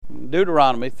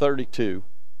Deuteronomy 32,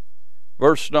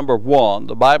 verse number 1,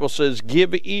 the Bible says,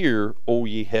 "Give ear, O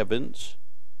ye heavens,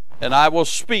 and I will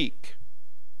speak,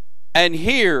 and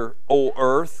hear, O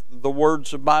earth, the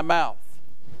words of my mouth.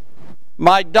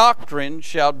 My doctrine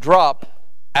shall drop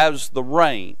as the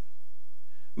rain.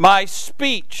 My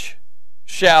speech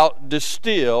shall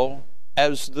distill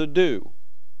as the dew,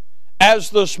 as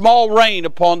the small rain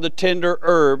upon the tender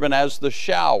herb, and as the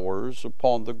showers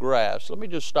upon the grass." Let me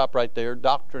just stop right there.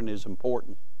 Doctrine is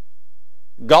important.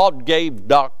 God gave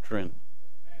doctrine.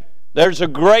 There's a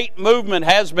great movement,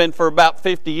 has been for about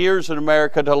 50 years in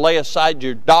America, to lay aside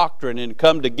your doctrine and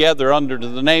come together under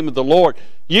the name of the Lord.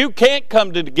 You can't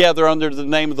come together under the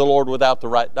name of the Lord without the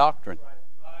right doctrine.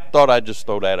 Thought I'd just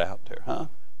throw that out there, huh?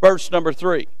 Verse number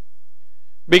 3.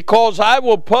 "Because I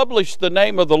will publish the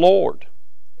name of the Lord.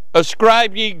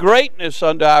 Ascribe ye greatness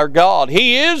unto our God.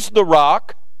 He is the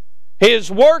rock. His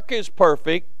work is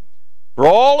perfect. For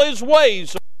all his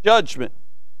ways are judgment.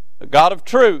 A God of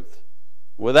truth,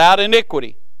 without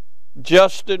iniquity,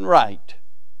 just and right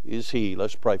is he."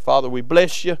 Let's pray. Father, we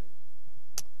bless you.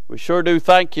 We sure do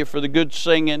thank you for the good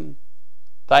singing.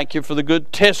 Thank you for the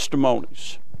good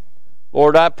testimonies.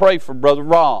 Lord, I pray for Brother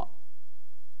Ron.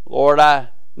 Lord, I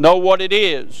know what it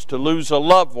is to lose a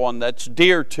loved one that's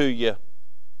dear to you.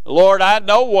 Lord, I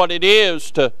know what it is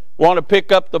to want to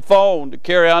pick up the phone to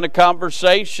carry on a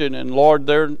conversation, and Lord,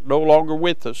 they're no longer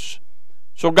with us.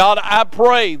 So God, I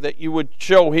pray that you would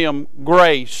show him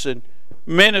grace and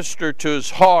minister to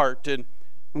his heart, and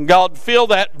God, fill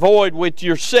that void with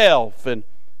yourself. And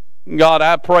God,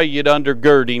 I pray you'd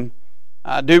undergird him.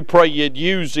 I do pray you'd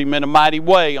use him in a mighty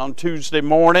way on Tuesday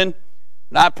morning.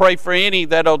 And I pray for any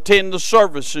that'll attend the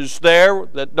services there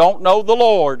that don't know the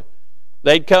Lord,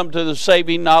 they'd come to the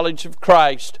saving knowledge of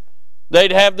Christ.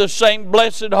 They'd have the same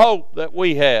blessed hope that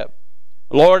we have.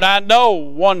 Lord, I know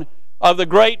one of the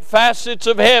great facets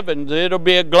of heaven, it'll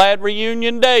be a glad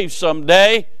reunion day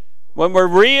someday when we're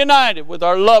reunited with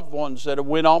our loved ones that have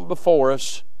went on before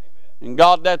us. And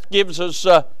God, that gives us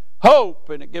hope,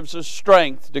 and it gives us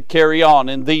strength to carry on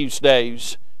in these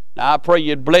days. Now I pray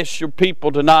you'd bless your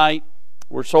people tonight.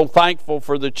 We're so thankful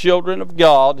for the children of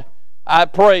God. I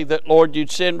pray that, Lord, you'd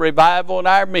send revival in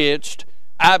our midst.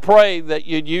 I pray that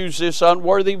you'd use this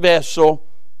unworthy vessel,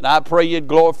 and I pray you'd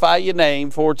glorify your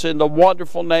name, for it's in the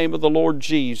wonderful name of the Lord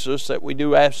Jesus that we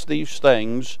do ask these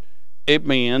things.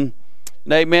 Amen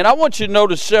and amen. I want you to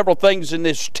notice several things in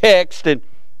this text, and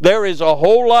there is a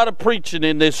whole lot of preaching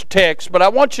in this text, but I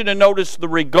want you to notice the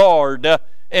regard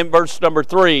in verse number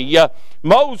 3.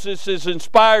 Moses is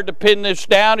inspired to pin this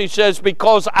down. He says,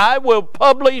 "Because I will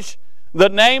publish the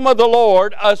name of the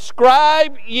Lord,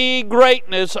 ascribe ye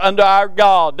greatness unto our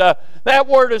God." That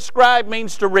word ascribe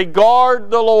means to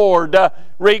regard the Lord.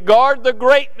 Regard the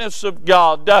greatness of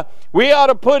God. We ought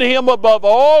to put him above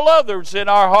all others in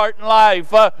our heart and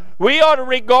life. We ought to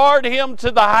regard him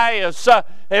to the highest.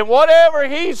 And whatever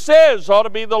he says ought to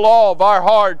be the law of our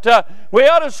heart. We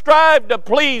ought to strive to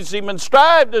please him and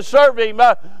strive to serve him.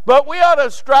 But we ought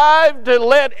to strive to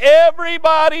let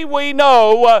everybody we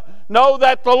know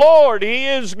that the Lord, he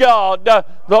is God. The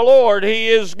Lord, he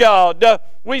is God.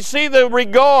 We see the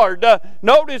regard.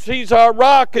 Notice he's our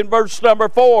rock in verse number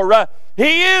 4.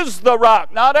 He is the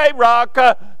rock, not a rock,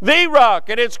 the rock,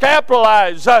 and it's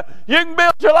capitalized. You can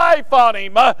build your life on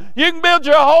him. You can build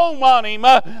your home on him.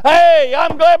 Hey,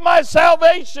 I'm glad my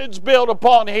salvation's built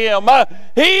upon him.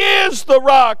 He is the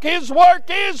rock. His work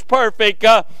is perfect,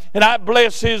 and I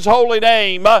bless his holy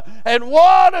name. And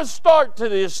what a start to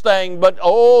this thing, but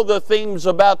oh, the thing's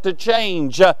about to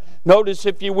change. Notice,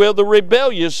 if you will, the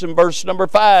rebellious in verse number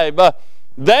 5.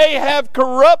 They have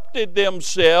corrupted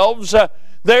themselves.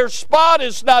 Their spot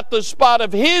is not the spot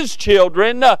of his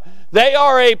children. They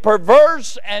are a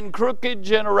perverse and crooked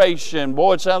generation.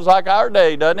 Boy, it sounds like our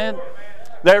day, doesn't it?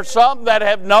 There's some that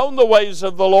have known the ways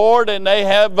of the Lord, and they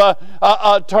have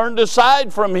turned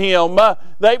aside from him.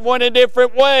 They've went a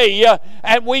different way.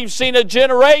 And we've seen a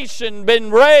generation been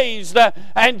raised,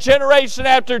 and generation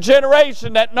after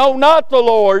generation that know not the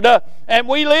Lord. And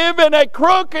we live in a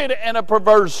crooked and a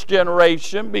perverse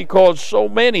generation because so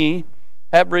many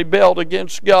have rebelled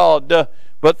against God.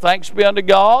 But thanks be unto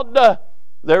God,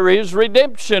 there is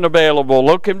redemption available.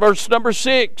 Look in verse number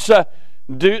 6.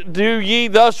 Do ye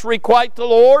thus requite the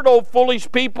Lord, O foolish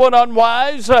people and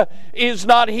unwise? Is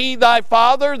not he thy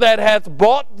father that hath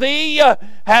bought thee?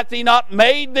 Hath he not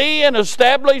made thee and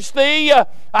established thee?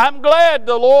 I'm glad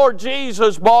the Lord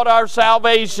Jesus bought our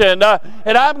salvation.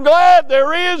 And I'm glad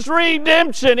there is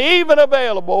redemption even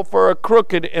available for a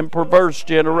crooked and perverse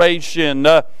generation.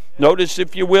 Notice,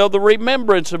 if you will, the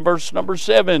remembrance in verse number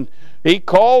 7. He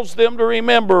calls them to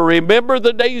remember. Remember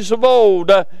the days of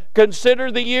old.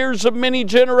 Consider the years of many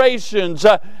generations.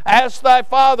 Ask thy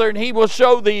father, and he will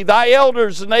show thee. Thy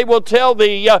elders, and they will tell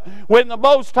thee. When the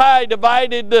Most High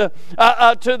divided to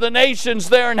the nations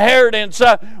their inheritance,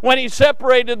 when he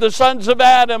separated the sons of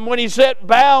Adam, when he set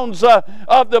bounds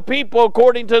of the people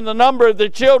according to the number of the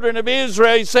children of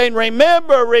Israel, he's saying,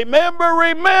 remember, remember,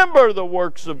 remember the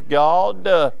works of God.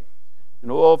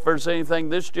 If there's anything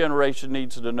this generation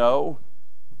needs to know,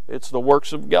 it's the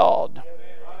works of God.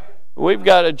 We've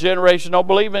got a generation that don't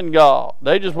believe in God.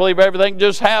 They just believe everything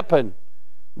just happened.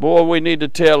 Boy, we need to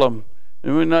tell them.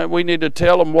 We need to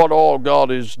tell them what all God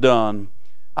has done.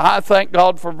 I thank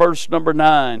God for verse number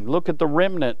 9. Look at the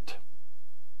remnant.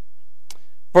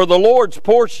 For the Lord's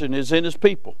portion is in his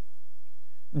people.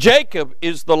 Jacob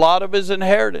is the lot of his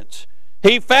inheritance.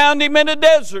 He found him in a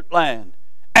desert land,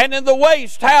 and in the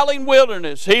waste, howling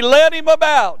wilderness. He led him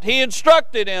about. He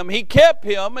instructed him. He kept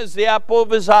him as the apple of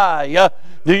his eye.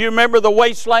 Do you remember the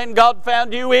wasteland God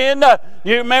found you in? Do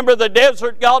you remember the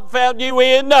desert God found you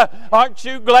in? Aren't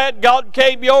you glad God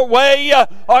came your way?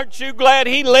 Aren't you glad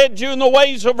he led you in the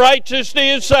ways of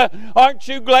righteousness? Aren't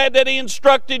you glad that he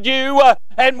instructed you?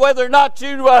 And whether or not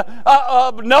you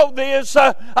know this,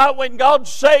 when God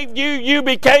saved you, you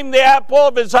became the apple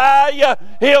of his eye.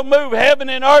 He'll move heaven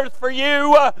and earth for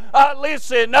you.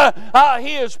 Listen,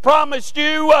 he has promised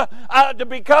you to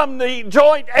become the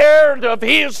joint heir of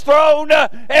his throne.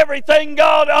 Everything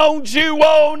God owns, you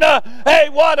own. Hey,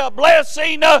 what a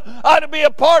blessing to be a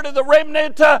part of the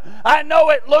remnant. I know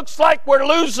it looks like we're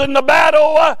losing the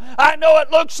battle. I know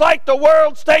it looks like the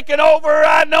world's taking over.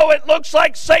 I know it looks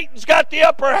like Satan's got the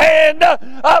upper hand.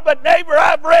 But neighbor,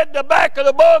 I've read the back of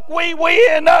the book. We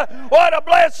win. What a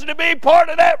blessing to be part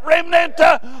of that remnant.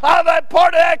 That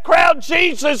part of that crowd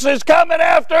Jesus is coming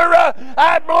after.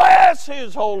 I bless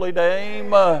his holy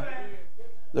name.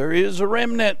 There is a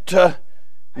remnant.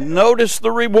 Notice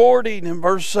the rewarding in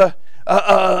verse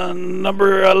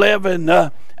number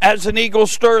 11. As an eagle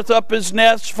stirreth up his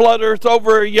nest, fluttereth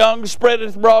over her young,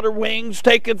 spreadeth abroad her wings,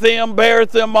 taketh them,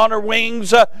 beareth them on her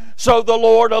wings. So the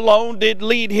Lord alone did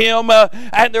lead him,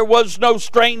 and there was no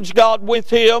strange God with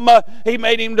him. He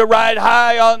made him to ride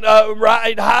high on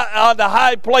the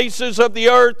high places of the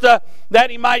earth, that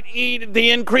he might eat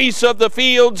the increase of the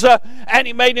fields. And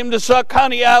he made him to suck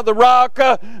honey out of the rock,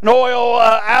 and oil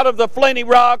out of the flinty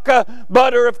rock,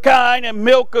 butter of kine, and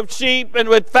milk of sheep, and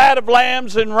with fat of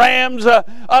lambs and rams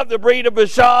of the breed of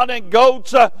Bashan, and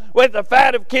goats with the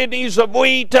fat of kidneys of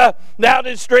wheat. Thou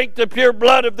didst drink the pure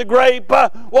blood of the grape.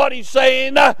 What he's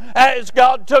saying, as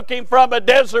God took him from a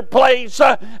desert place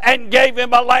and gave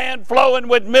him a land flowing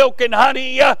with milk and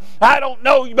honey. I don't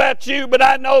know about you, but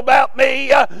I know about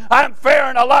me. I'm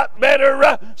faring a lot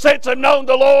better since I've known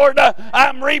the Lord.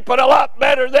 I'm reaping a lot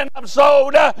better than I've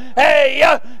sowed.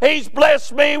 Hey, he's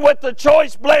blessed me with the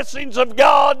choice blessings of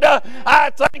God.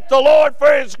 I thank the Lord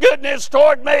for his goodness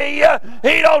toward me.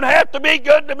 He don't have to be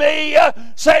good to me.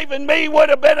 Saving me would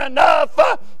have been enough,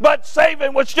 but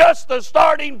saving was just the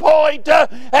starting point.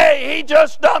 Hey, he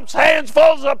just dumps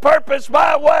handfuls of purpose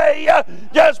my way.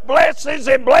 Just blesses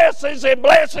and blesses and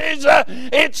blesses.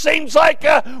 It seems like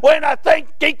when I think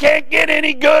he can't get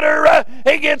any gooder,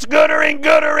 he gets gooder and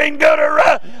gooder and gooder.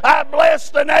 I bless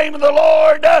the name of the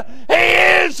Lord.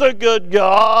 He is a good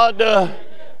God.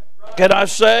 Can I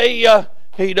say,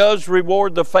 he does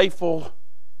reward the faithful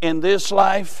in this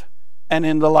life and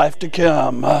in the life to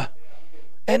come.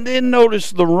 And then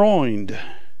notice the ruined.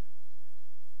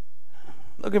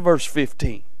 Look at verse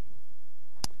 15.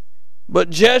 But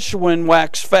Jeshurun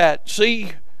waxed fat.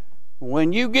 See,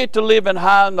 when you get to living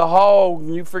high in the hog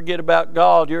and you forget about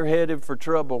God, you're headed for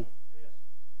trouble.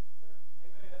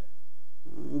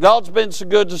 God's been so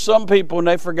good to some people and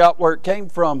they forgot where it came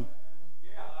from.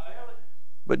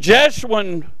 But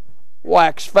Jeshurun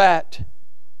waxed fat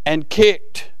and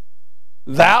kicked.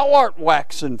 Thou art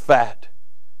waxen fat.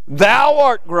 Thou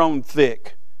art grown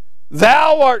thick.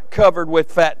 Thou art covered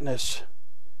with fatness.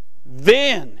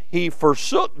 Then he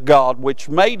forsook God which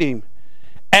made him,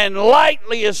 and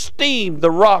lightly esteemed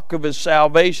the rock of his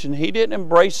salvation. He didn't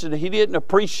embrace it. He didn't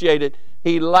appreciate it.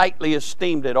 He lightly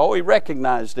esteemed it. Oh, he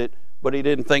recognized it, but he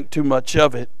didn't think too much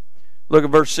of it. Look at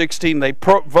verse 16. They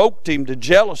provoked him to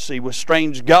jealousy with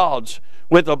strange gods.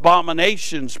 With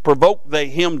abominations provoked they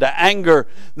him to anger.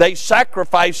 They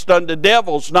sacrificed unto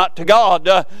devils, not to God,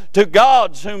 to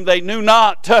gods whom they knew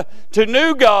not, to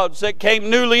new gods that came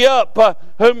newly up,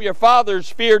 whom your fathers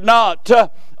feared not.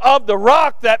 of the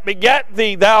rock that begat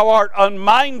thee, thou art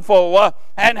unmindful,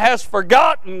 and hast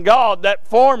forgotten God that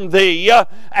formed thee.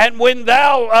 And when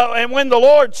the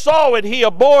Lord saw it, he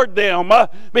abhorred them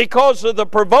because of the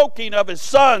provoking of his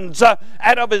sons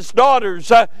and of his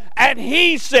daughters. And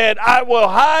he said, I will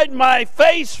hide my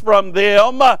face from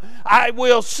them. I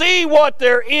will see what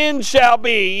their end shall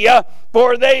be.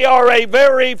 For they are a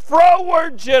very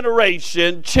froward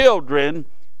generation, children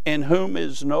in whom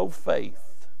is no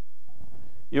faith.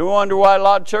 You wonder why a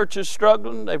lot of churches are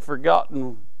struggling? They've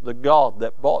forgotten the God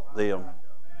that bought them.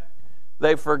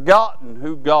 They've forgotten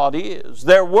who God is.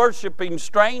 They're worshiping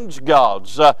strange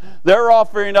gods. They're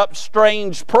offering up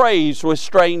strange praise with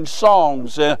strange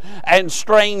songs and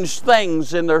strange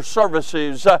things in their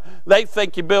services. They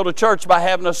think you build a church by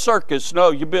having a circus. No,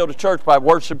 you build a church by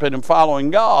worshiping and following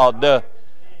God.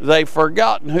 They've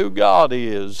forgotten who God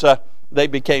is. They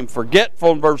became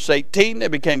forgetful in verse 18. They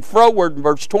became froward in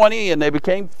verse 20. And they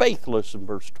became faithless in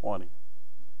verse 20.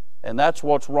 And that's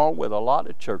what's wrong with a lot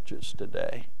of churches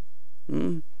today.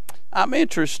 I'm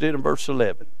interested in verse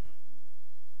 11.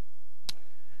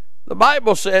 The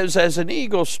Bible says, as an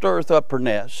eagle stirreth up her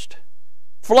nest,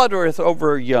 fluttereth over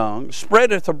her young,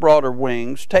 spreadeth abroad her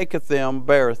wings, taketh them,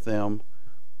 beareth them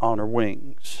on her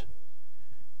wings.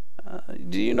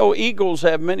 Do you know eagles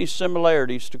have many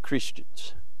similarities to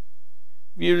Christians?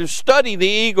 If you study the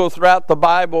eagle throughout the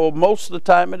Bible, most of the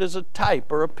time it is a type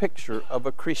or a picture of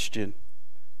a Christian.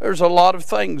 There's a lot of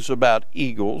things about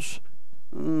eagles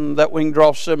that we can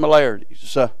draw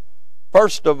similarities.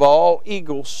 First of all,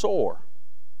 eagles soar.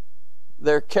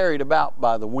 They're carried about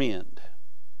by the wind.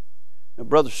 Now,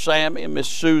 Brother Sammy and Miss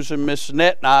Susan, Miss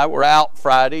Annette and I were out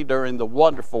Friday during the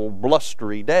wonderful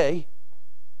blustery day.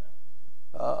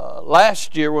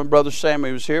 Last year when Brother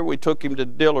Sammy was here, we took him to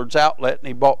Dillard's Outlet and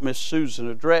he bought Miss Susan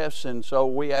a dress, and so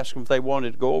we asked them if they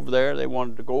wanted to go over there. They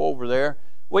wanted to go over there.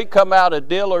 We come out of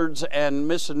Dillard's, and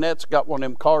Miss Annette's got one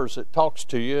of them cars that talks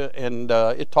to you, and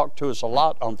it talked to us a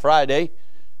lot on Friday,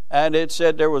 and it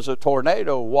said there was a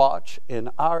tornado watch in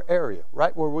our area,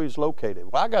 right where we was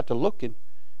located. Well, I got to looking,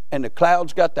 and the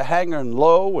clouds got to hanging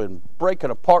low and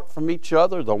breaking apart from each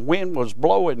other. The wind was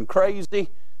blowing crazy,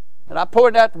 and I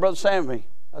pointed out to Brother Sammy.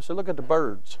 I said, look at the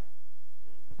birds.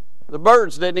 The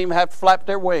birds didn't even have to flap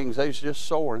their wings. They was just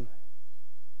soaring.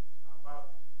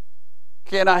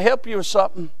 Can I help you with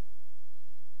something?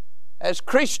 As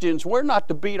Christians, we're not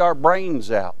to beat our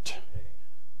brains out,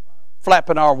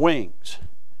 flapping our wings.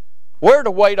 We're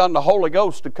to wait on the Holy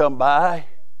Ghost to come by,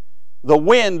 the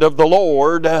wind of the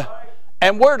Lord,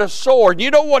 and we're to soar.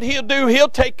 You know what He'll do? He'll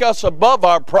take us above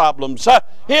our problems.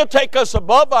 He'll take us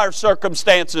above our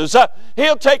circumstances.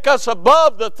 He'll take us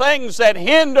above the things that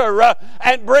hinder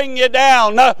and bring you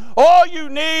down. All you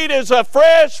need is a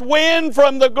fresh wind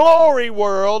from the glory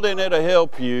world, and it'll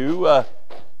help you.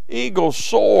 Eagles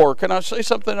soar. Can I say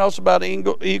something else about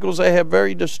eagles? They have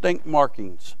very distinct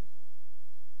markings.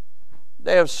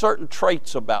 They have certain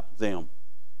traits about them.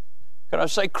 Can I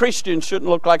say Christians shouldn't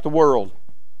look like the world?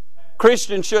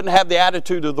 Christians shouldn't have the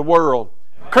attitude of the world.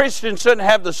 Christians shouldn't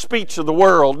have the speech of the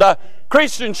world.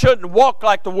 Christians shouldn't walk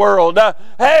like the world.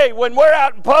 Hey, when we're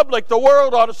out in public, the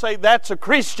world ought to say, that's a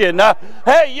Christian.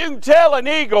 Hey, you can tell an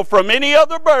eagle from any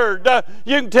other bird.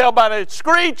 You can tell by its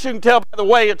screech. You can tell by the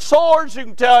way it soars. You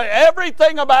can tell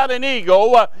everything about an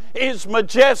eagle is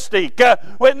majestic.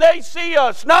 When they see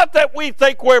us, not that we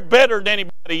think we're better than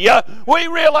anybody. We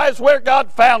realize where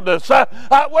God found us.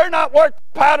 We're not worth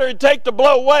the powder and take to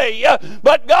blow away.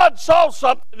 But God saw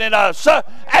something in us.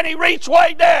 And He reached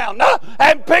way down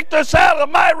and picked us out of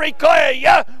the miry clay,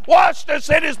 washed us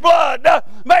in His blood,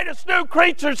 made us new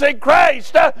creatures in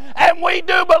Christ, and we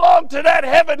do belong to that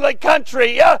heavenly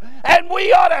country, and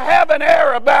we ought to have an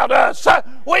air about us.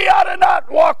 We ought to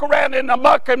not walk around in the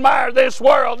muck and mire of this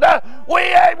world.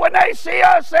 When they see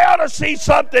us, they ought to see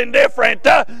something different.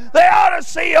 They ought to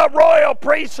see a royal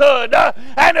priesthood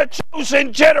and a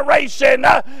chosen generation.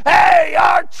 Hey,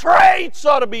 our traits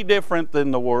ought to be different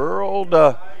than the world.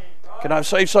 Can I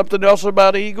say something else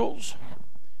about eagles?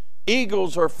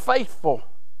 Eagles are faithful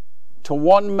to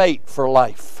one mate for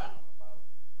life.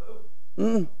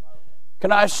 Can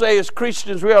I say as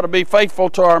Christians we ought to be faithful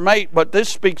to our mate, but this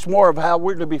speaks more of how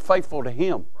we're to be faithful to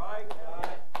Him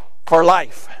for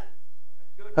life.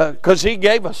 Because He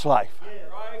gave us life.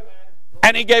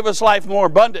 And He gave us life more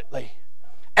abundantly.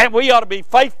 And we ought to be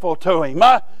faithful to Him.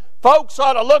 Folks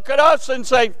ought to look at us and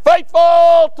say,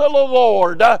 faithful to the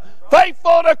Lord,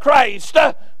 faithful to Christ,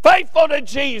 faithful to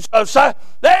Jesus.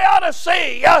 They ought to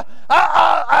see a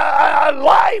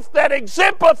life that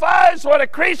exemplifies what a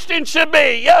Christian should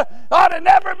be. Ought to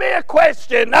never be a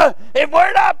question. If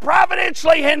we're not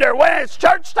providentially hindered, when it's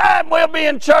church time, we'll be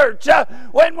in church.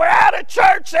 When we're out of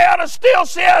church, they ought to still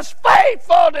see us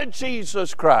faithful to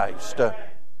Jesus Christ.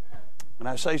 Can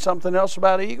I say something else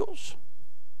about eagles?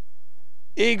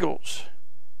 Eagles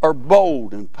are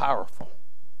bold and powerful.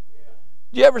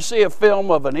 Did you ever see a film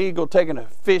of an eagle taking a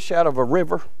fish out of a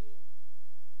river?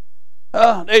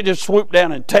 They just swoop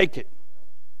down and take it.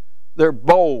 They're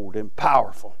bold and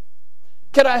powerful.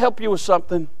 Can I help you with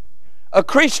something? A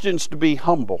Christian's to be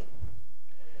humble.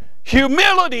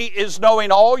 Humility is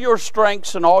knowing all your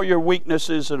strengths and all your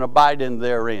weaknesses and abiding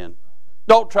therein.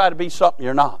 Don't try to be something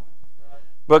you're not.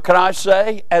 But can I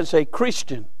say, as a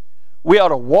Christian, we ought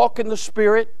to walk in the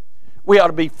Spirit. We ought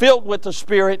to be filled with the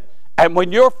Spirit. And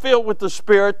when you're filled with the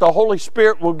Spirit, the Holy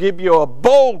Spirit will give you a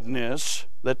boldness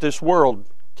that this world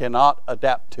cannot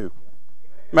adapt to.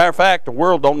 Matter of fact, the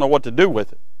world don't know what to do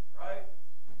with it.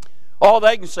 All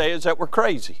they can say is that we're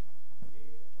crazy.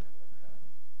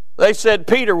 They said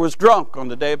Peter was drunk on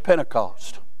the day of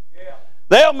Pentecost.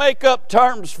 They'll make up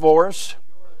terms for us,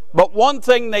 but one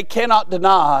thing they cannot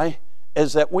deny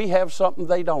is that we have something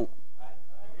they don't.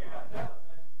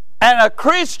 And a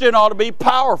Christian ought to be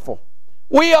powerful.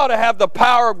 We ought to have the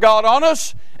power of God on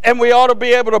us, and we ought to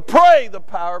be able to pray the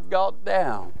power of God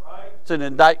down. It's an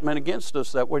indictment against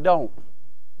us that we don't.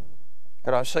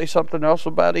 Can I say something else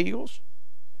about eagles?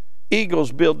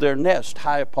 Eagles build their nest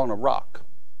high upon a rock.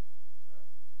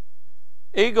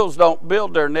 Eagles don't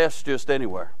build their nest just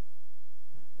anywhere.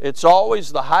 It's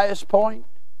always the highest point,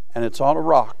 and it's on a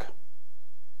rock.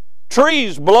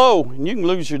 Trees blow, and you can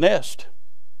lose your nest.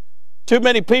 Too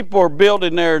many people are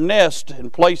building their nest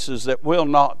in places that will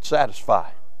not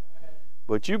satisfy.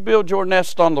 But you build your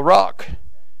nest on the rock,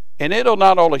 and it'll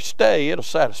not only stay, it'll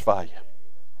satisfy you.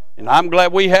 And I'm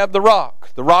glad we have the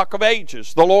rock of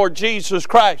ages, the Lord Jesus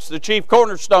Christ, the chief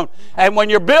cornerstone. And when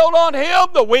you're built on Him,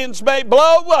 the winds may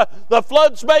blow, the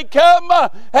floods may come,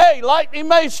 hey, lightning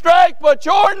may strike, but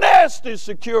your nest is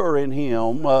secure in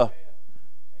Him.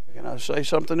 Can I say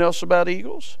something else about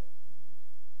eagles?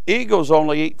 Eagles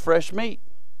only eat fresh meat.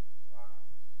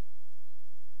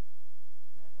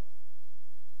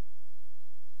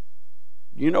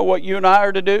 You know what you and I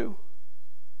are to do?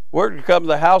 We're to come to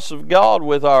the house of God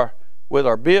with our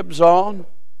bibs on,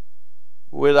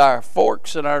 with our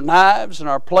forks and our knives and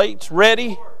our plates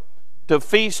ready to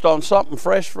feast on something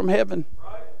fresh from heaven.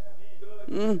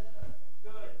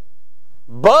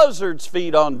 Buzzards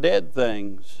feed on dead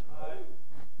things.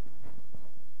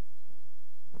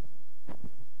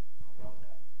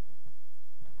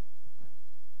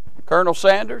 Colonel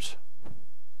Sanders?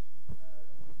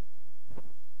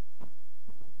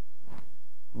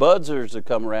 Buzzards that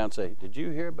come around and say, did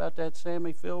you hear about that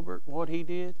Sammy Filbert and what he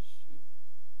did?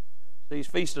 He's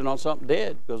feasting on something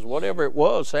dead, because whatever it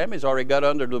was, Sammy's already got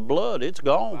under the blood. It's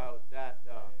gone.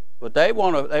 But they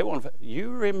want to, you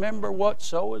remember what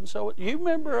so-and-so, you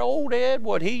remember old Ed,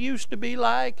 what he used to be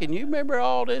like, and you remember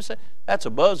all this? That's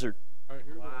a buzzard.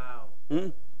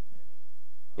 Wow.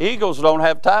 Eagles don't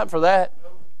have time for that.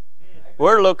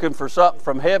 We're looking for something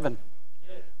from heaven.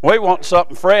 We want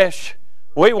something fresh.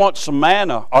 We want some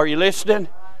manna. Are you listening?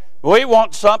 We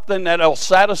want something that'll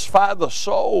satisfy the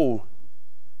soul.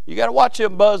 You got to watch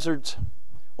them buzzards.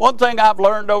 One thing I've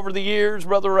learned over the years,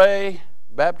 Brother Ray,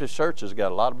 Baptist Church has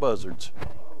got a lot of buzzards.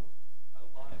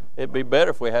 It'd be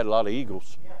better if we had a lot of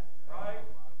eagles.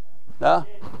 Can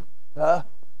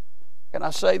I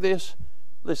say this?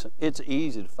 Listen, it's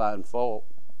easy to find fault.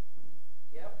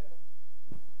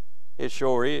 It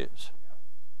sure is.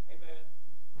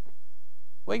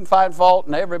 We can find fault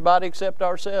in everybody except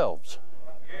ourselves.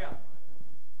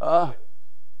 An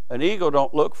eagle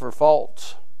don't look for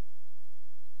faults.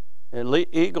 And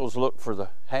eagles look for the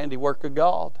handiwork of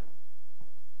God.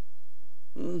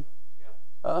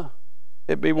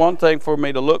 It'd be one thing for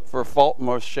me to look for a fault in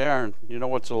Miss Sharon. You know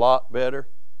what's a lot better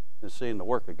than seeing the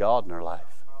work of God in her life?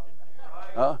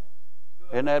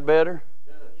 Isn't that better?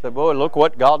 Say, boy, look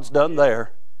what God's done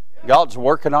there. God's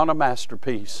working on a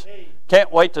masterpiece.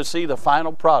 Can't wait to see the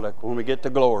final product when we get to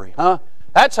glory.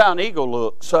 That's how an eagle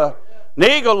looks. An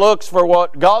eagle looks for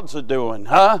what God's doing.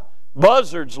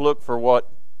 Buzzards look for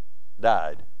what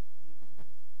died.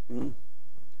 I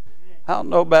don't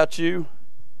know about you.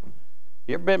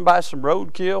 You ever been by some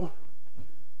roadkill?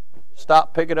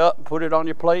 Stop, pick it up, and put it on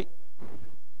your plate?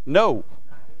 No,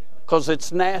 because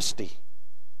it's nasty.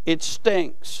 It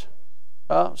stinks.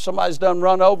 Somebody's done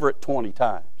run over it 20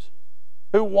 times.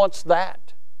 Who wants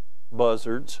that?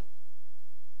 Buzzards.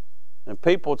 And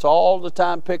people, it's all the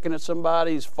time picking at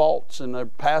somebody's faults and their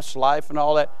past life and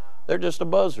all that. They're just a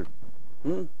buzzard.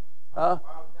 Huh?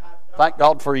 Thank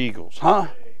God for eagles. Huh?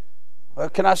 Well,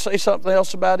 can I say something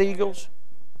else about eagles?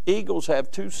 Eagles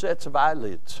have 2 sets of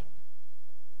eyelids.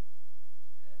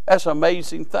 That's an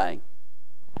amazing thing.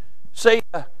 See,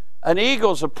 an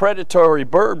eagle's a predatory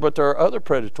bird, but there are other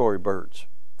predatory birds.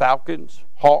 Falcons,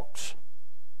 hawks.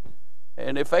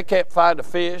 And if they can't find a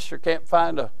fish or can't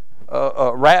find a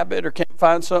rabbit or can't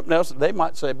find something else, they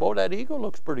might say, boy, that eagle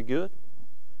looks pretty good.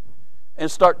 And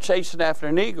start chasing after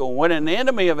an eagle. When an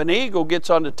enemy of an eagle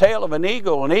gets on the tail of an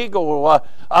eagle will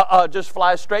just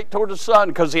fly straight toward the sun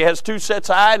because he has 2 sets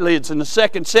of eyelids and the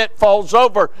second set falls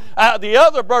over. The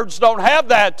other birds don't have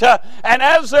that. And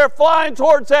as they're flying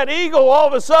towards that eagle, all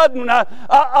of a sudden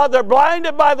they're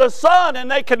blinded by the sun and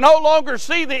they can no longer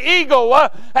see the eagle.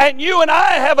 And you and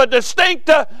I have a distinct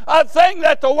thing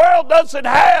that the world doesn't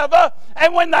have.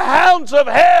 And when the hounds of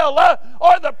hell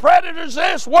or the predators of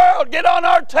this world get on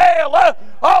our tail,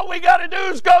 all we got to do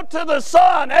is go to the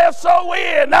sun,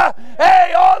 S-O-N.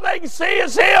 Hey, all they can see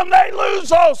is Him. They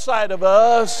lose all sight of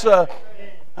us. I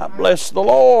bless the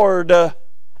Lord.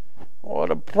 What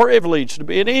a privilege to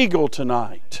be an eagle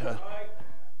tonight.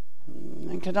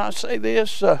 And can I say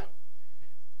this?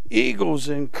 Eagles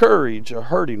encourage a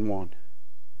hurting one.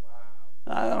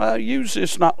 I used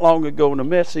this not long ago in a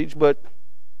message, but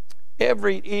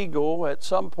every eagle at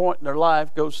some point in their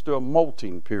life goes through a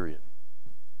molting period.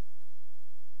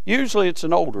 Usually it's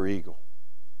an older eagle.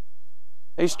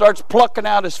 He starts plucking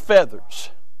out his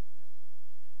feathers.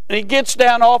 And he gets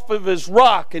down off of his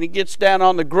rock and he gets down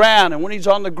on the ground. And when he's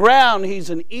on the ground,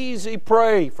 he's an easy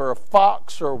prey for a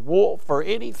fox or a wolf or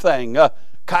anything.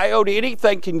 Coyote,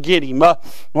 anything can get him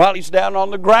while he's down on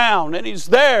the ground. And he's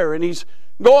there and he's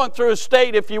going through a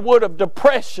state, if you would, of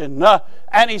depression.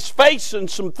 And he's facing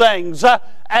some things.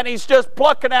 And he's just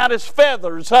plucking out his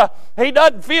feathers. He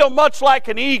doesn't feel much like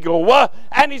an eagle.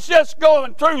 And he's just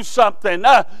going through something.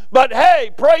 But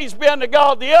hey, praise be unto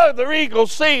God, the other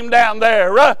eagles see him down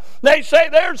there. They say,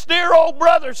 there's dear old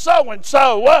brother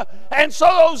so-and-so. And so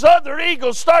those other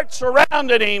eagles start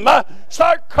surrounding him,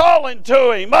 start calling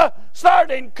to him,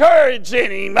 start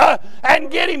encouraging him, and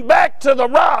get him back to the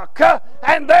rock.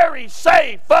 And there he's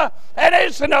safe. And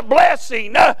isn't it a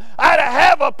blessing to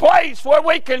have a place where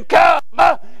we can come?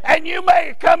 And you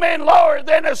may come in lower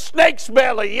than a snake's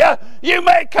belly. You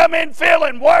may come in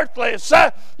feeling worthless.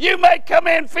 You may come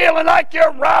in feeling like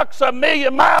your rock's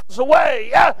 1,000,000 miles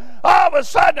away. All of a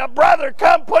sudden a brother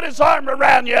come put his arm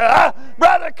around you.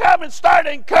 Brother come and start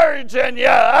encouraging you.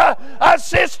 A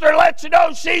sister let you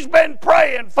know she's been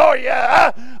praying for you.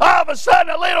 All of a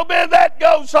sudden a little bit of that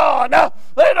goes on.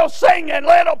 Little singing,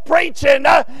 little preaching,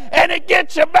 and it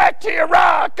gets you back to your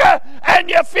rock. And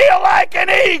you feel like an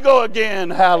eagle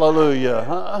again.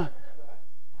 Hallelujah.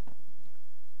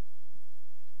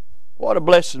 What a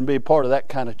blessing to be a part of that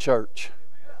kind of church.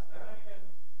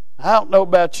 I don't know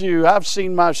about you. I've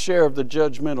seen my share of the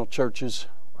judgmental churches.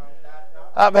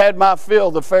 I've had my fill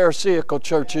of the Pharisaical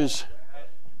churches.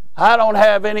 I don't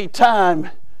have any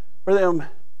time for them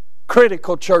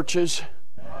critical churches.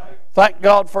 Thank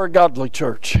God for a godly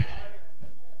church.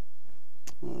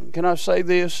 Can I say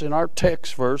this? In our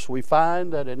text verse, we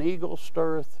find that an eagle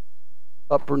stirreth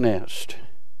up her nest,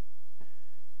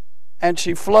 and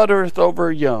she fluttereth over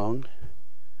her young,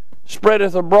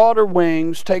 spreadeth abroad her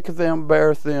wings, taketh them,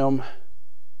 beareth them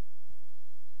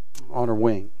on her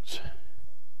wings.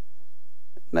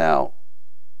 Now,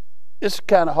 it's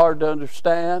kind of hard to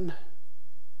understand,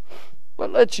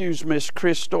 but let's use Miss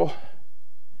Crystal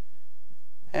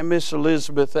and Miss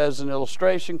Elizabeth as an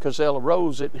illustration, because Ella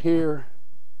Rose isn't here,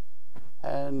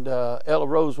 and Ella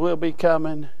Rose will be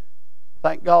coming.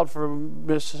 Thank God for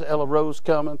Miss Ella Rose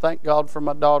coming. Thank God for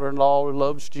my daughter-in-law who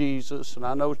loves Jesus. And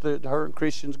I know that her and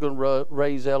Christian's going to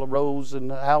raise Ella Rose in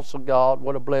the house of God.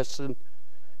 What a blessing.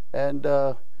 And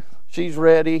she's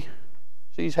ready.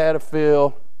 She's had a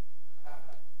fill.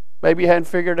 Maybe you hadn't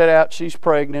figured it out. She's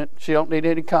pregnant. She don't need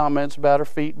any comments about her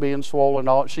feet being swollen.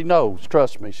 All she knows.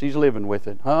 Trust me. She's living with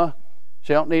it. Huh?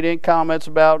 She don't need any comments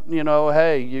about,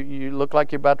 hey, you look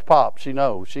like you're about to pop. She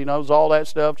knows. She knows all that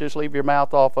stuff. Just leave your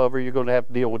mouth off of her. You're going to have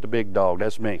to deal with the big dog.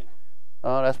 That's me.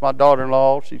 That's my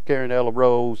daughter-in-law. She's carrying Ella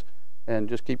Rose. And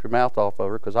just keep your mouth off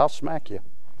of her, because I'll smack you.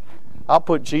 I'll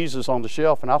put Jesus on the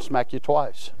shelf and I'll smack you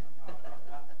twice.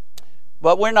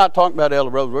 But we're not talking about Ella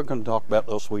Rose. We're going to talk about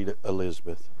little sweet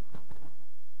Elizabeth.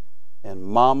 And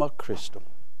Mama Crystal.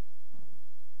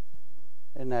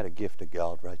 Isn't that a gift of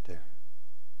God right there?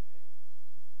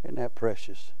 Isn't that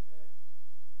precious?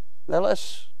 Now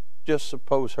let's just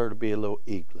suppose her to be a little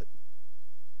eaglet.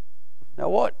 Now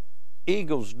what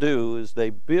eagles do is they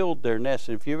build their nest.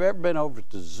 And if you've ever been over at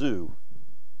the zoo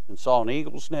and saw an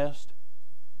eagle's nest,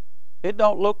 it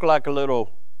don't look like a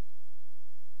little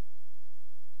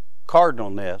cardinal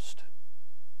nest.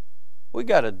 We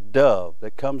got a dove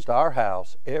that comes to our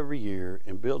house every year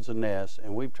and builds a nest,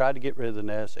 and we've tried to get rid of the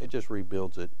nest. It just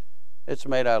rebuilds it. It's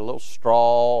made out of a little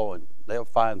straw, and they'll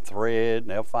find thread,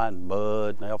 and they'll find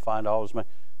mud, and they'll find all this.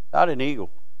 Not an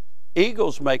eagle.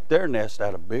 Eagles make their nest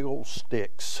out of big old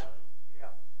sticks.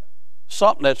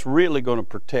 Something that's really going to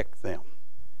protect them.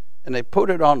 And they put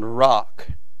it on the rock.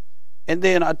 And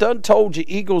then I done told you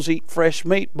eagles eat fresh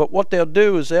meat, but what they'll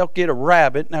do is they'll get a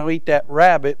rabbit, and they'll eat that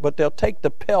rabbit, but they'll take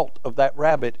the pelt of that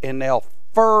rabbit and they'll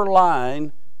fur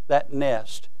line that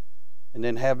nest and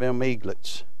then have them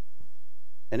eaglets.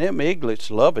 And them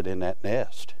eaglets love it in that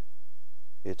nest.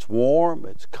 It's warm,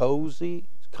 it's cozy,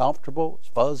 it's comfortable, it's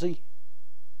fuzzy.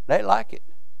 They like it.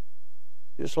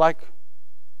 Just like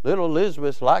little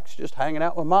Elizabeth likes just hanging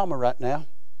out with Mama right now.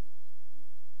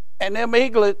 And them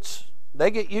eaglets, they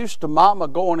get used to Mama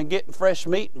going and getting fresh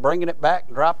meat and bringing it back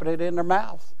and dropping it in their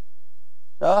mouth.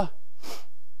 By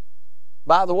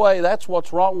the way, that's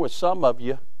what's wrong with some of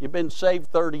you. You've been saved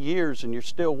 30 years and you're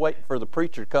still waiting for the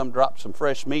preacher to come drop some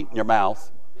fresh meat in your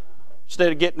mouth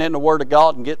instead of getting in the Word of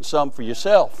God and getting some for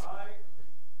yourself.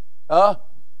 But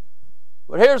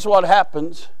here's what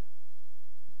happens.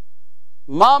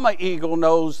 Mama eagle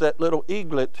knows that little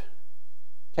eaglet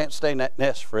can't stay in that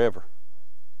nest forever.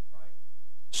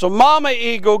 So Mama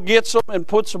eagle gets them and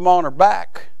puts them on her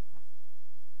back,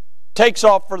 takes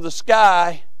off for the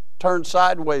sky, turns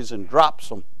sideways and drops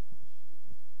them.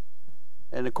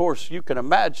 And of course you can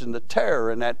imagine the terror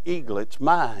in that eaglet's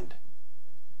mind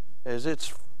as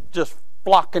it's just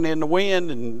flocking in the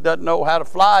wind and doesn't know how to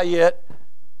fly yet.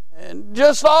 And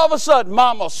just all of a sudden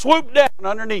Mama swoop down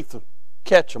underneath them,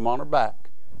 catch them on her back,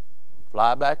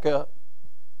 fly back up,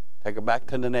 take her back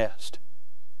to the nest.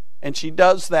 And she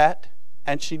does that.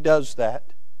 And she does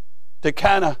that to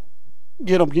kind of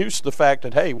get them used to the fact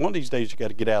that, hey, one of these days you got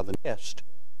to get out of the nest.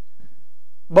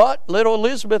 But little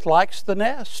Elizabeth likes the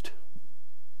nest.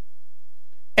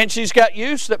 And she's got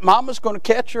used that Mama's going to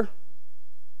catch her,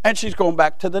 and she's going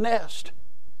back to the nest.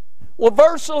 Well,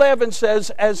 verse 11 says,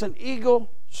 as an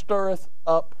eagle stirreth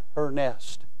up her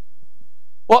nest.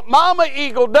 What Mama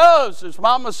eagle does is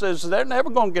Mama says, they're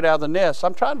never going to get out of the nest.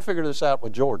 I'm trying to figure this out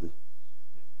with Jordan.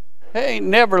 He ain't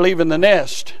never leaving the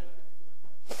nest.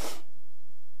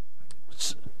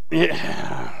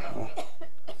 Yeah,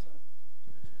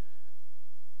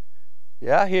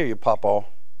 I hear you, Papa.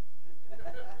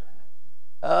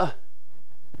 Well,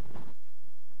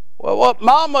 what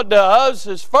Mama does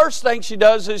is, first thing she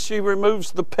does is she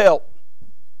removes the pelt.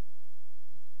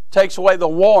 Takes away the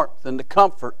warmth and the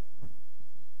comfort.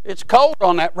 It's cold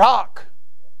on that rock.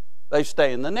 They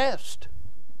stay in the nest.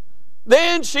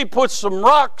 Then she puts some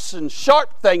rocks and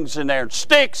sharp things in there and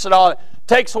sticks and all that.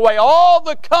 Takes away all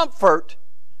the comfort.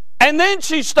 And then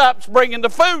she stops bringing the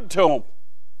food to them.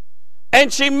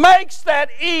 And she makes that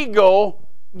eagle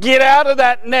get out of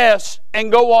that nest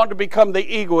and go on to become the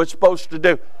eagle it's supposed to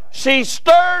do. She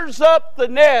stirs up the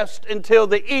nest until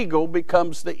the eagle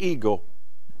becomes the eagle.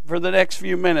 For the next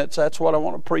few minutes, that's what I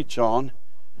want to preach on.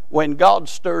 When God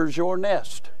stirs your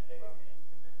nest.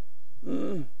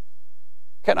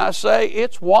 Can I say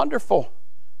it's wonderful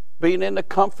being in the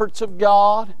comforts of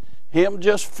God, Him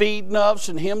just feeding us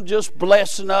and Him just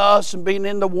blessing us and being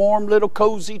in the warm little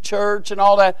cozy church and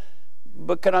all that.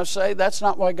 But can I say that's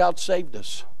not why God saved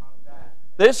us.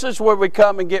 This is where we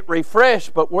come and get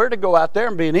refreshed, but we're to go out there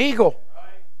and be an eagle.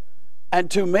 And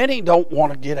too many don't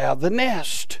want to get out of the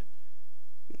nest.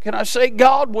 Can I say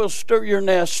God will stir your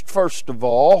nest first of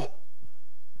all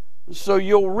so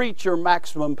you'll reach your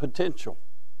maximum potential.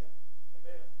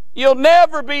 You'll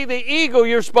never be the eagle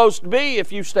you're supposed to be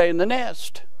if you stay in the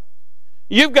nest.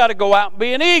 You've got to go out and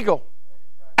be an eagle.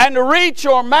 And to reach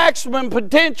your maximum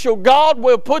potential, God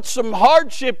will put some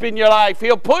hardship in your life.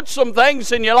 He'll put some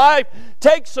things in your life,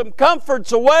 take some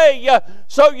comforts away,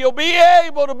 so you'll be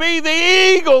able to be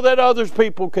the eagle that other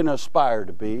people can aspire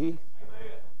to be.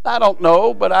 I don't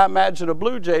know, but I imagine a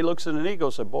blue jay looks at an eagle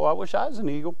and says, boy, I wish I was an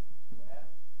eagle.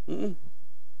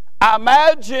 I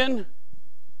imagine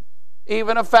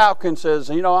even a falcon says,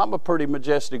 you know, I'm a pretty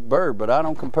majestic bird, but I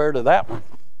don't compare to that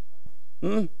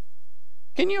one.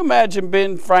 Can you imagine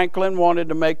Ben Franklin wanted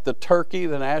to make the turkey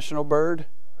the national bird?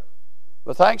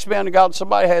 But thanks be unto God,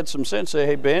 somebody had some sense. Say,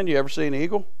 hey, Ben, you ever see an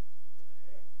eagle?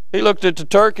 He looked at the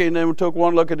turkey and then took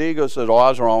one look at the eagle and said, oh, I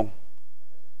was wrong.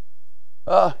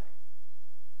 Well,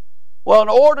 Well, in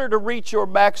order to reach your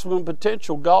maximum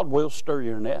potential, God will stir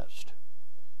your nest.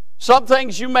 Some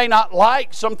things you may not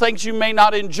like, some things you may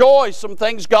not enjoy, some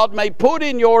things God may put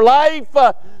in your life,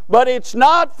 but it's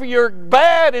not for your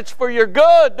bad, it's for your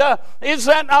good. Is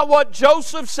that not what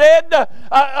Joseph said?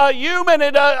 You meant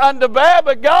it unto bad,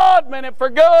 but God meant it for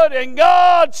good. And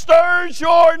God stirs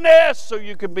your nest so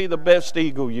you can be the best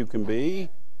eagle you can be.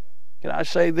 Can I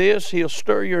say this? He'll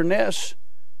stir your nest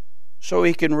so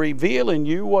He can reveal in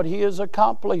you what He has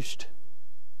accomplished.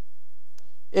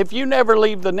 If you never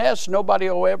leave the nest, nobody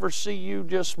will ever see you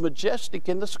just majestic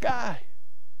in the sky.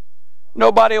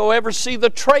 Nobody will ever see the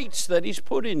traits that He's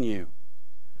put in you.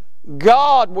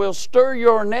 God will stir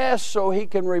your nest so He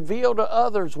can reveal to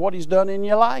others what He's done in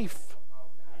your life.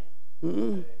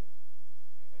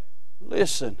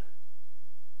 Listen,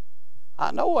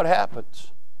 I know what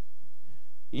happens.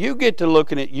 You get to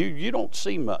looking at you don't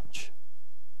see much.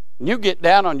 You get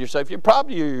down on yourself. You're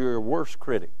probably your worst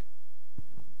critic.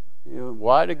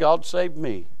 Why did God save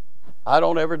me? I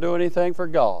don't ever do anything for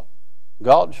God.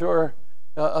 God sure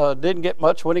didn't get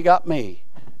much when He got me.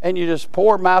 And you just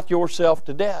poor mouth yourself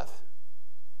to death.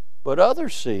 But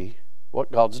others see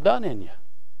what God's done in you.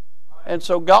 And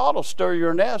so God will stir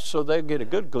your nest so they'll get a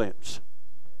good glimpse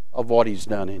of what He's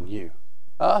done in you.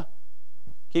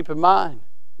 Keep in mind,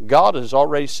 God has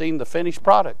already seen the finished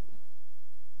product.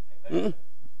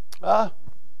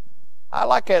 I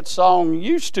like that song.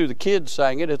 Used to, the kids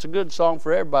sang it. It's a good song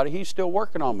for everybody. He's still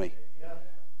working on me.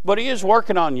 But He is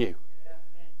working on you.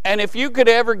 And if you could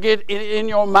ever get in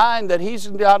your mind that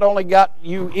He's not only got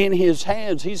you in His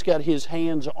hands, He's got His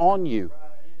hands on you.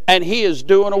 And He is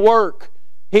doing a work.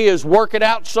 He is working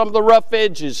out some of the rough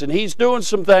edges, and He's doing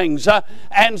some things.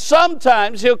 And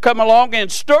sometimes He'll come along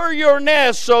and stir your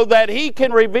nest so that He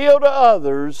can reveal to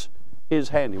others His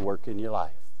handiwork in your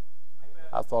life.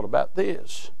 I thought about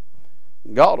this.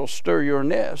 God will stir your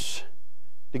nest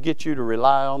to get you to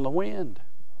rely on the wind.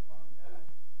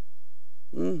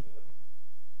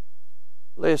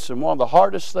 Listen, one of the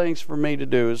hardest things for me to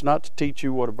do is not to teach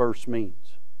you what a verse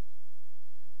means.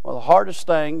 Well, the hardest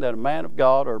thing that a man of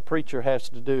God or a preacher has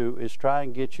to do is try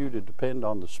and get you to depend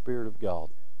on the Spirit of God,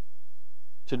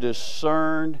 to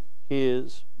discern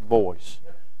His voice,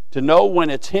 to know when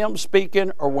it's Him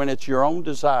speaking or when it's your own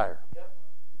desire.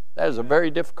 That is a very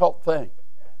difficult thing.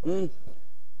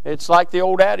 It's like the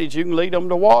old adage, you can lead them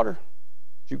to water,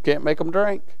 but you can't make them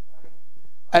drink.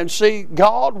 And see,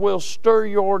 God will stir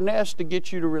your nest to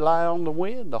get you to rely on the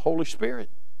wind, the Holy Spirit.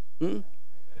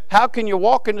 How can you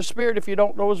walk in the Spirit if you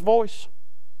don't know His voice?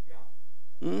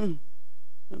 And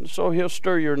so He'll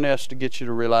stir your nest to get you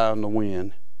to rely on the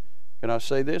wind. Can I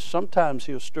say this? Sometimes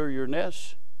He'll stir your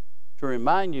nest to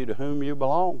remind you to whom you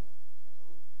belong.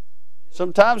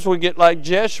 Sometimes we get like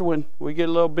Jeshua, we get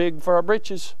a little big for our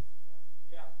britches.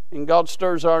 And God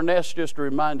stirs our nest just to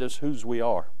remind us whose we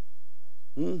are.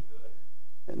 And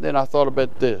then I thought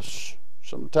about this.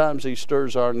 Sometimes He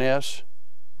stirs our nest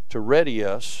to ready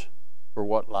us for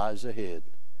what lies ahead.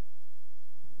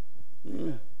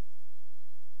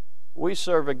 We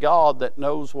serve a God that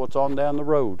knows what's on down the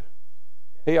road.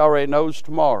 He already knows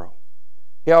tomorrow.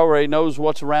 He already knows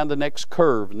what's around the next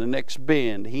curve and the next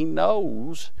bend. He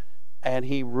knows, and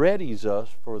He readies us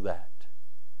for that.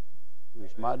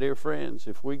 My dear friends,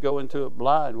 if we go into it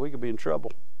blind, we could be in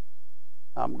trouble.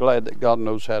 I'm glad that God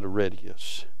knows how to ready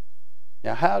us.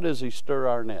 Now, how does He stir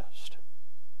our nest?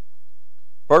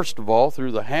 First of all,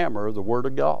 through the hammer of the Word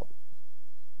of God.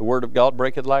 The Word of God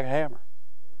breaketh like a hammer.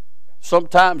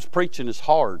 Sometimes preaching is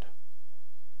hard.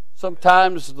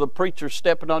 Sometimes the preacher's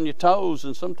stepping on your toes,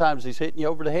 and sometimes he's hitting you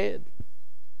over the head.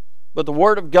 But the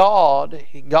Word of God,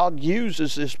 God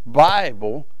uses this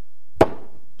Bible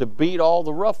to beat all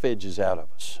the rough edges out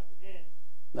of us.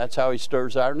 That's how He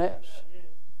stirs our nest,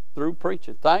 through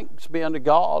preaching. Thanks be unto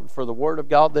God for the Word of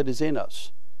God that is in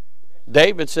us.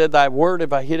 David said, Thy word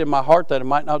have I hid in my heart that I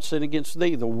might not sin against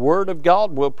Thee. The Word of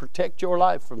God will protect your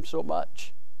life from so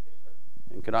much.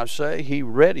 And can I say, He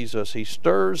readies us. He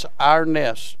stirs our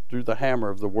nest through the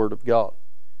hammer of the Word of God.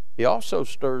 He also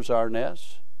stirs our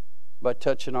nest by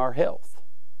touching our health.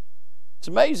 It's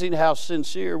amazing how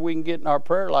sincere we can get in our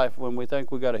prayer life when we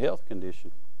think we've got a health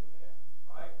condition.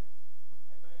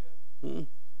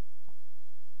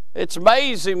 It's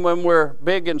amazing when we're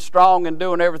big and strong and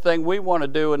doing everything we want to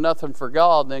do and nothing for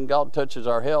God, and then God touches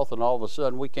our health and all of a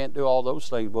sudden we can't do all those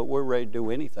things, but we're ready to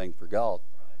do anything for God.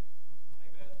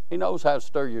 He knows how to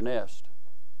stir your nest.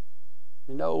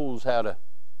 He knows how to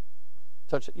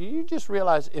touch it. You just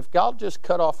realize if God just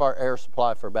cut off our air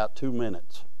supply for about 2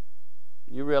 minutes,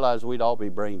 you realize we'd all be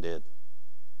brain dead.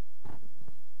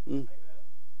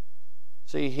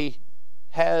 See, He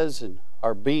has and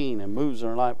our being and moves in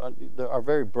our life. Our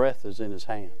very breath is in His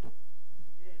hand.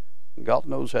 God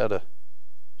knows how to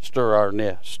stir our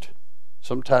nest.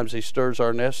 Sometimes He stirs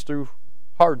our nest through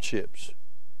hardships,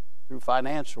 through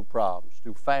financial problems,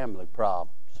 through family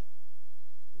problems,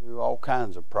 through all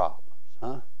kinds of problems.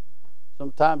 Huh?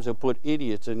 Sometimes He'll put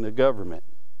idiots in the government.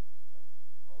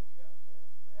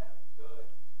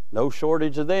 No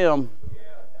shortage of them.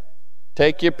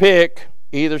 Take your pick,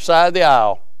 either side of the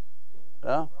aisle.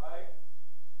 Huh?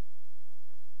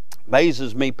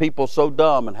 Amazes me, people so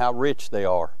dumb and how rich they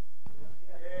are.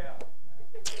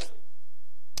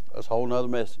 That's a whole nother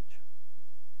message.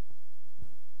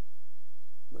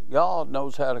 But God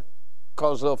knows how to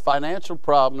cause a little financial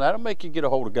problem. That'll make you get a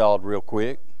hold of God real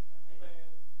quick.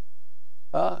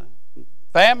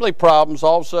 Family problems,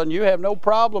 all of a sudden you have no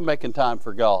problem making time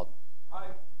for God.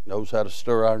 Knows how to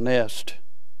stir our nest.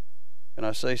 And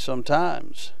I say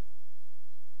sometimes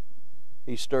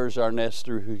He stirs our nest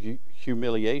through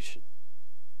humiliation.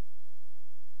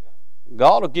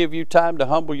 God will give you time to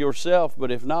humble yourself,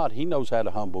 but if not, He knows how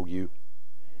to humble you.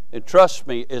 And trust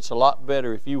me, it's a lot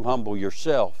better if you humble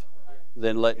yourself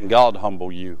than letting God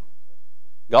humble you.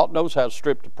 God knows how to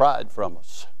strip the pride from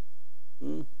us.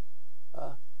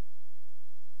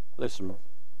 Listen,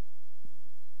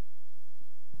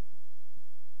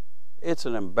 it's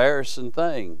an embarrassing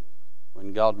thing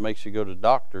when God makes you go to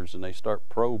doctors and they start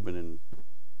probing and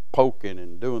poking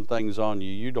and doing things on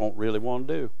you don't really want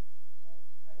to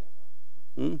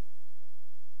do.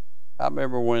 I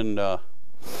remember when I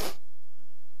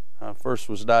first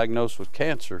was diagnosed with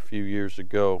cancer a few years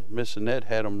ago, Miss Annette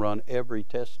had them run every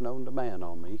test known to man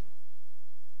on me.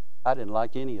 I didn't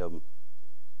like any of them.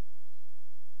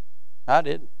 I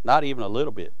didn't, not even a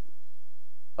little bit.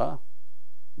 But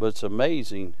it's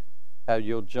amazing how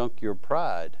you'll junk your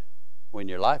pride when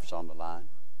your life's on the line.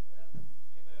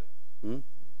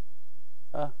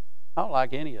 I don't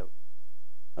like any of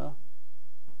it.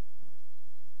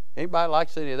 Anybody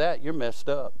likes any of that, you're messed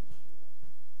up.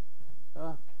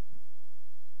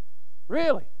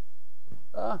 Really?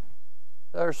 There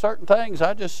are certain things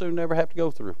I just soon never have to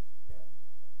go through.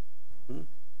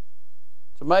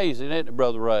 It's amazing, isn't it,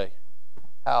 Brother Ray,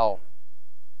 how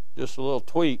just a little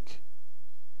tweak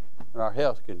in our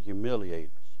health can humiliate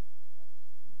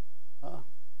us.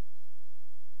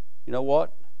 You know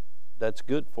what? That's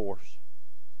good for us.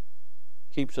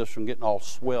 Keeps us from getting all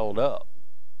swelled up,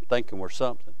 thinking we're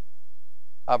something.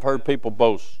 I've heard people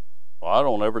boast, well, I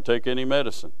don't ever take any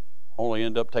medicine. Only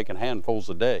end up taking handfuls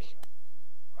a day.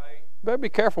 Right. You better be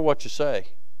careful what you say.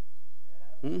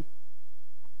 Can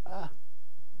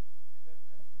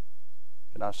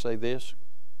I say this?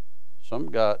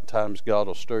 Sometimes God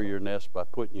will stir your nest by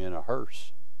putting you in a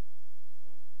hearse.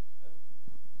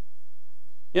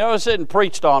 You know, this isn't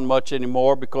preached on much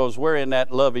anymore because we're in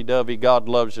that lovey-dovey, God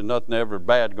loves you, nothing ever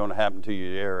bad going to happen to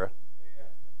you era.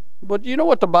 But you know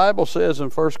what the Bible says in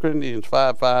 1 Corinthians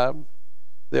 5:5?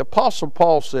 The Apostle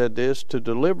Paul said this, to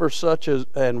deliver such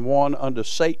an one unto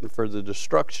Satan for the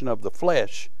destruction of the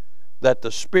flesh, that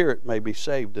the spirit may be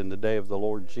saved in the day of the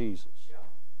Lord Jesus.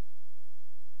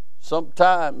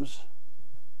 Sometimes,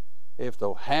 if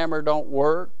the hammer don't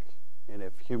work, and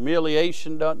if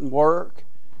humiliation doesn't work,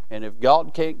 and if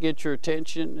God can't get your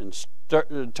attention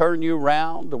and turn you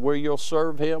around to where you'll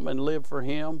serve Him and live for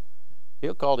Him,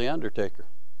 He'll call the undertaker.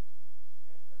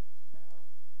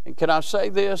 And can I say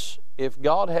this? If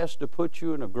God has to put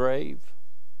you in a grave,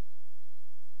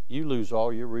 you lose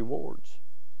all your rewards.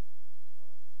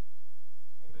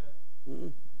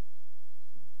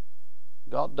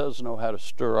 God does know how to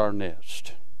stir our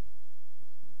nest.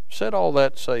 Said all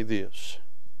that to say this.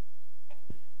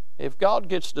 If God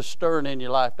gets to stirring in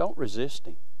your life, don't resist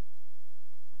Him.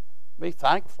 Be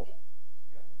thankful.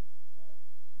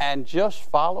 And just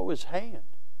follow His hand,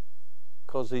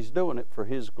 because He's doing it for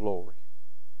His glory.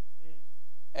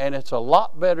 And it's a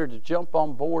lot better to jump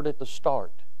on board at the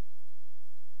start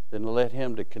than to let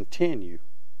Him to continue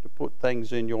to put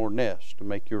things in your nest to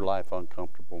make your life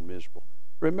uncomfortable and miserable.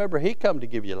 Remember, He come to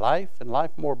give you life and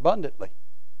life more abundantly.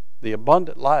 The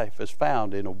abundant life is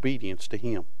found in obedience to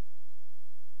Him,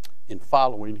 in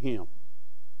following Him.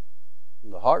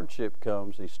 When the hardship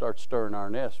comes, He starts stirring our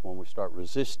nest when we start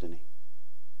resisting Him.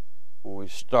 When we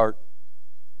start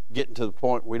getting to the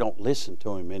point we don't listen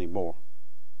to Him anymore.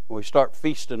 When we start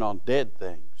feasting on dead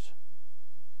things.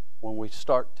 When we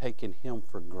start taking Him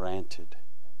for granted.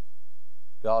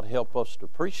 God help us to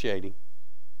appreciate Him,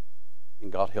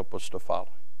 and God help us to follow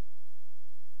Him.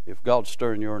 If God's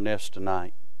stirring your nest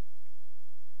tonight,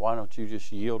 why don't you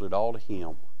just yield it all to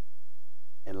Him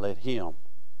and let Him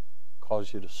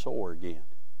cause you to soar again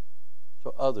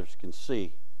so others can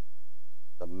see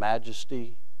the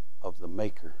majesty of the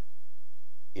Maker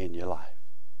in your life.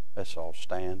 Let's all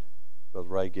stand. Brother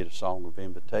Ray, get a song of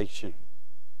invitation.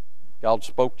 God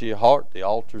spoke to your heart. The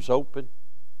altar's open.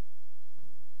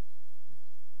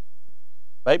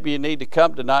 Maybe you need to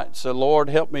come tonight and say, Lord,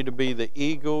 help me to be the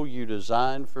eagle you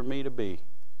designed for me to be.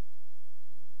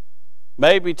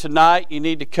 Maybe tonight you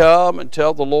need to come and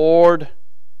tell the Lord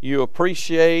you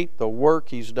appreciate the work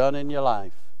He's done in your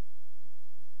life.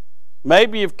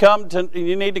 Maybe you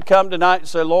need to come tonight and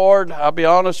say, Lord, I'll be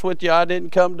honest with you, I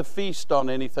didn't come to feast on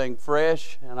anything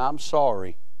fresh, and I'm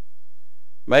sorry.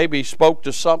 Maybe He spoke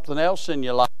to something else in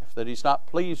your life that He's not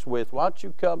pleased with. Why don't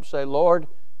you come and say, Lord,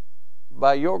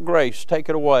 by your grace, take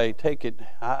it away. Take it.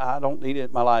 I don't need it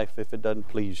in my life if it doesn't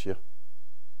please you.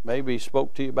 Maybe He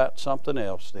spoke to you about something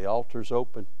else. The altar's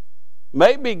open.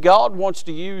 Maybe God wants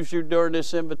to use you during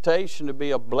this invitation to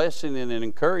be a blessing and an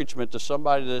encouragement to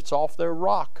somebody that's off their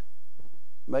rock.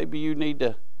 Maybe you need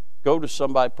to go to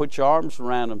somebody, put your arms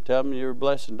around them, tell them you're a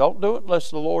blessing. Don't do it unless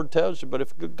the Lord tells you. But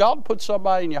if God puts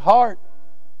somebody in your heart,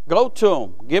 go to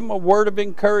them. Give them a word of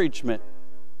encouragement.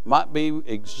 Might be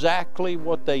exactly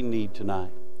what they need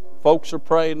tonight. Folks are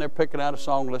praying. They're picking out a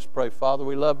song. Let's pray. Father,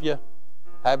 we love you.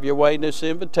 Have your way in this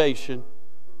invitation.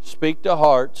 Speak to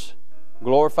hearts.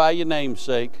 Glorify your name's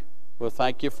sake. We'll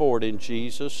thank you for it in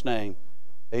Jesus' name.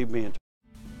 Amen.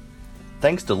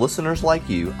 Thanks to listeners like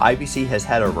you, IBC has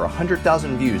had over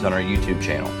 100,000 views on our YouTube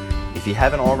channel. If you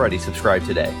haven't already, subscribe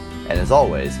today. And as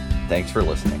always, thanks for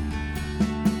listening.